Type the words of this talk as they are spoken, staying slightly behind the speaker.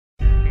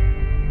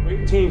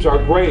great teams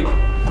are great,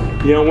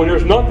 you know, when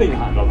there's nothing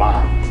on the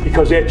line,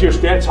 because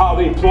that's how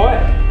they play.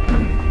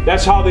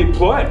 That's how they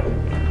play.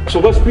 So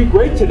let's be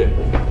great today.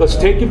 Let's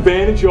take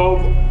advantage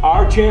of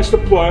our chance to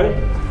play.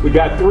 We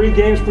got 3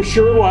 games for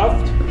sure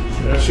left.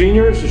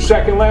 Seniors, the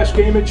second last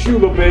game at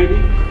Shula, baby.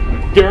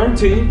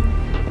 Guaranteed.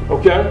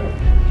 Okay?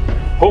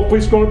 Hopefully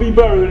it's going to be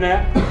better than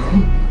that.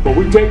 But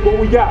we take what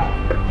we got.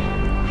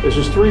 This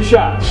is 3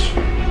 shots.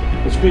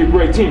 Let's be a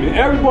great team. And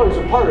everybody's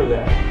a part of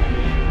that.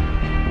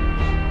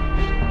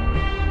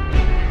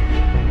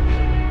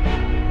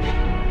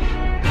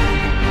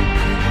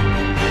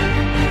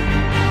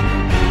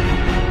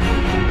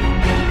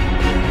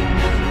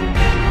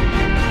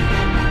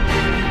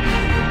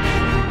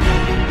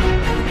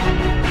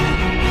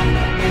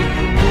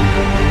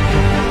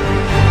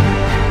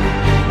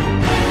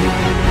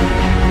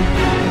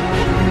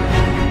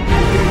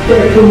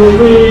 From the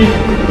league,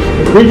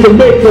 we can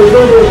make the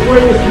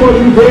greatest money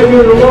we've had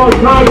in a long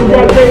time. We've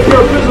got to take care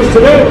of business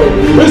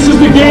today. This is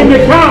the game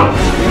that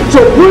counts.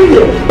 So bring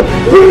it,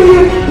 bring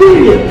it,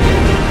 bring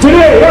it.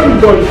 Today,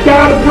 everybody's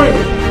got to bring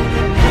it.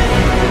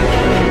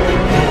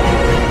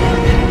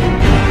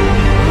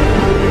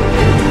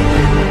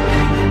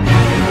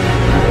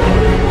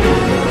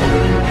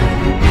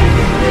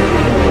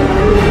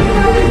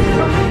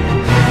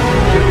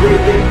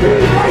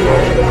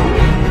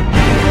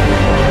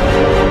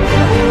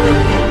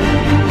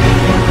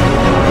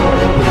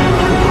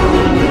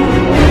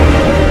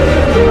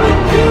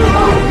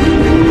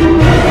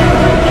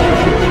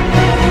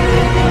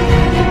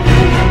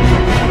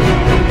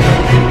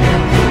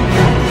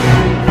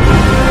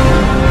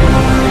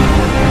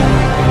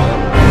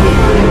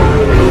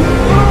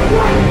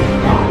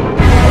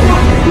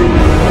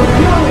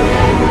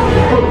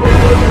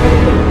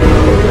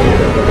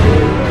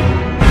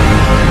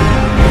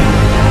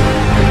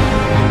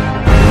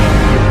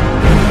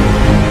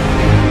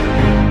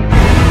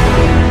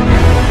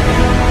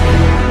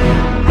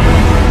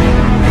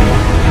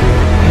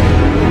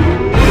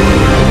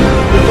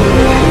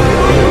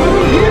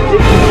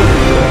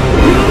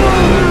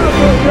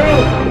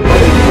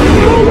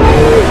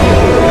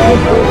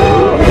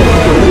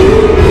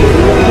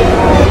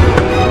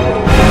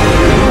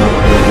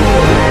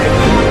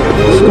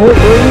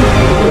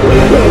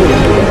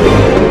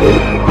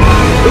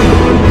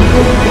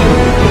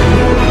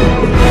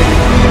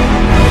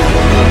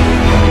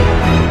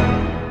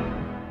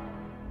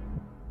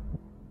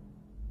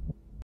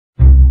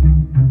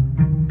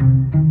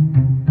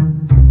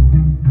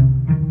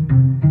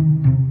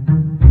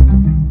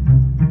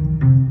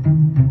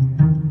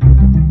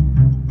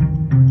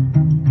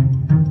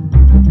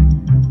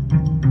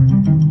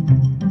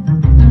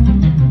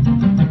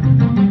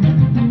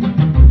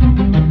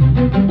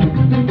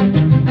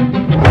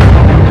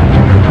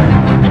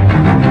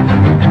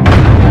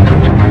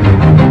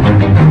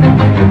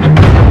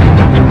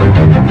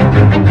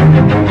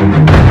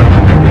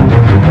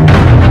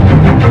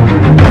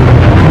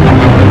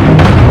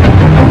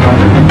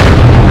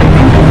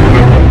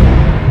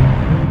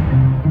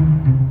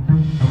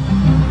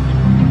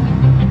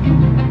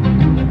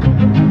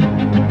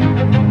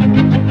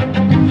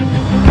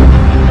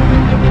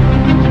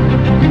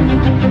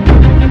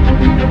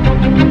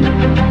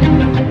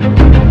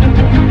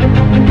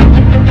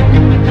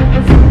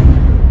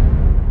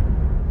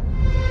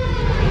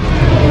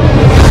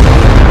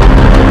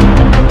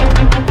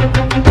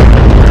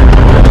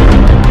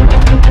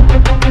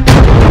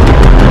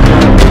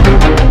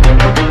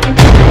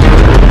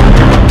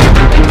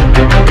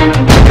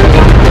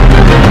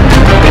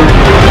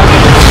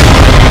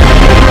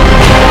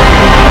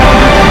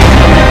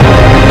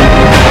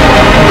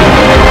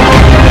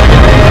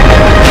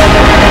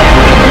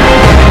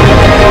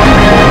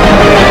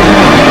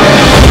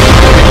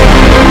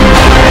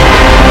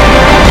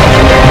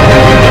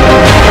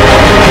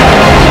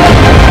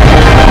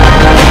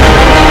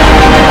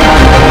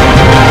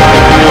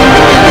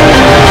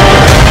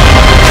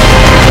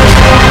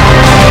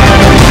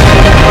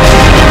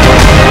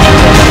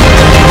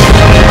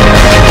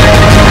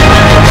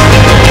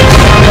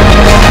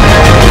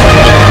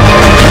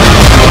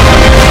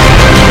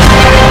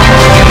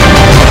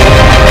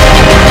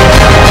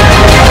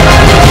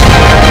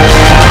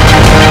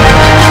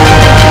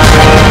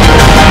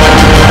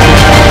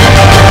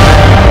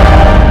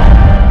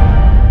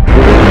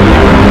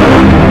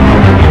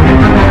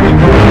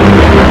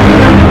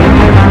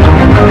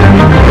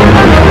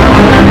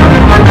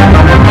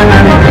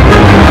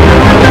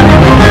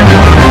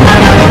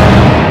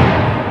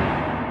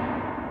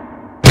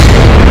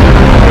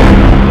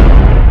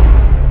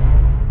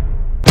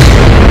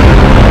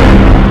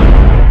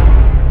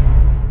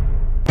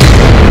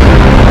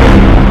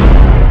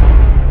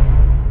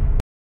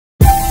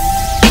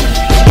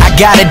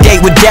 Got a date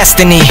with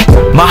destiny.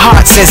 My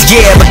heart says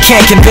yeah, but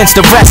can't convince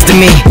the rest of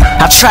me.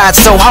 I tried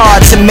so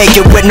hard to make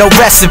it with no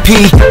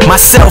recipe. My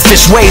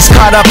selfish ways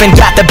caught up and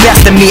got the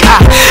best of me.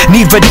 I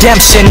need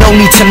redemption, no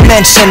need to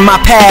mention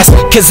my past,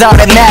 cause all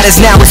that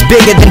matters now is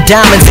bigger than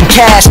diamonds and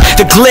cash.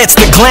 The glitz,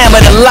 the glamour,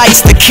 the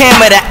lights, the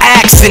camera, the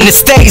action, the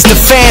stage, the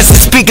fans,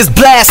 the speakers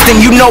blasting.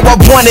 You know I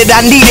want it,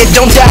 I need it,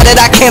 don't doubt it,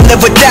 I can't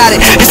live without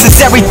it. This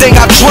is everything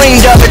I've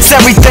dreamed of, it's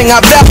everything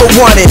I've ever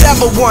wanted.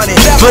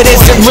 But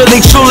is it really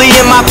truly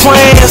in my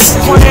plans?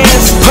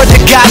 Or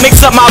did God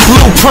mix up my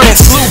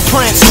blueprints?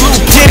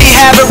 Did he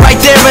have it right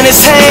there in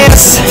his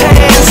hands?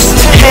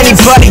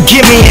 Anybody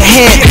give me a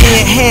hint?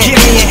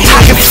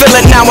 I can feel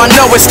it now, I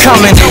know it's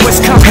coming.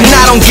 And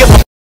I don't give a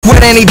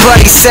what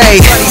anybody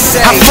say.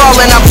 I'm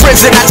falling out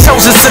prison, I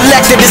chose to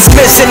select a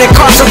dismission.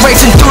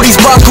 Incarceration duties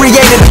while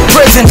created a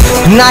prison.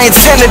 And I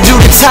intend to do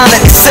the time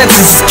that the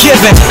sentence is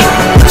given.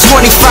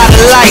 25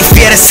 to life,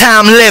 yeah, that's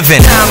how I'm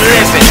living.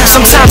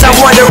 Sometimes I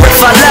wonder if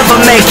I'll ever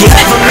make it.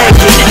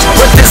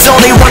 But there's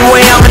only one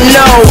way I'ma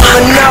know.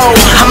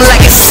 I'm like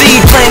a seed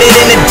planted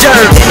in the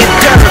dirt.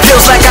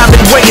 Feels like I've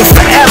been waiting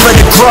forever.